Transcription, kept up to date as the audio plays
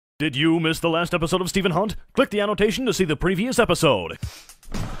Did you miss the last episode of HWNT? Click the annotation to see the previous episode.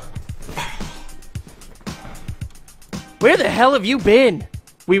 Where the hell have you been?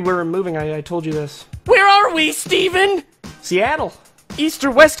 We were moving, I told you this. Where are we, Steven? Seattle. East or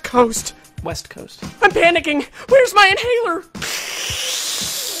West Coast? West Coast. I'm panicking. Where's my inhaler?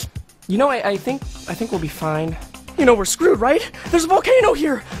 You know, I think we'll be fine. You know we're screwed, right? There's a volcano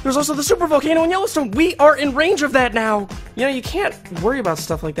here. There's also the super volcano in Yellowstone. We are in range of that now. You know, you can't worry about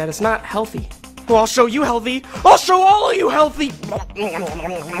stuff like that. It's not healthy. Well, I'll show you healthy. I'll show all of you healthy.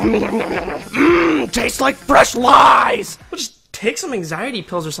 Tastes like fresh lies. Well, just take some anxiety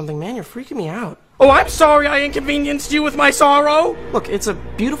pills or something, man. You're freaking me out. Oh, I'm sorry I inconvenienced you with my sorrow. Look, it's a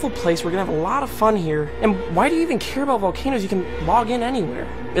beautiful place. We're gonna have a lot of fun here. And why do you even care about volcanoes? You can log in anywhere.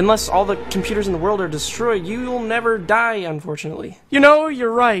 Unless all the computers in the world are destroyed, you'll never die, unfortunately. You know,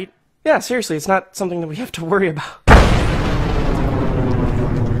 you're right. Yeah, seriously, it's not something that we have to worry about.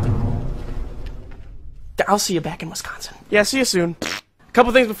 I'll see you back in Wisconsin. Yeah, see you soon. A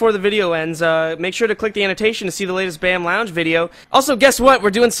couple things before the video ends. Make sure to click the annotation to see the latest BAM Lounge video. Also, guess what?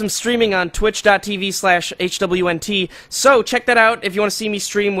 We're doing some streaming on twitch.tv/HWNT. So, check that out if you want to see me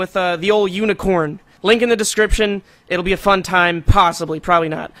stream with the old unicorn. Link in the description. It'll be a fun time. Possibly. Probably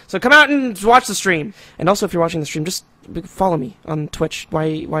not. So come out and watch the stream. And also, if you're watching the stream, just follow me on Twitch.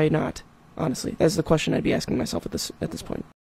 Why not? Honestly, that's the question I'd be asking myself at this point.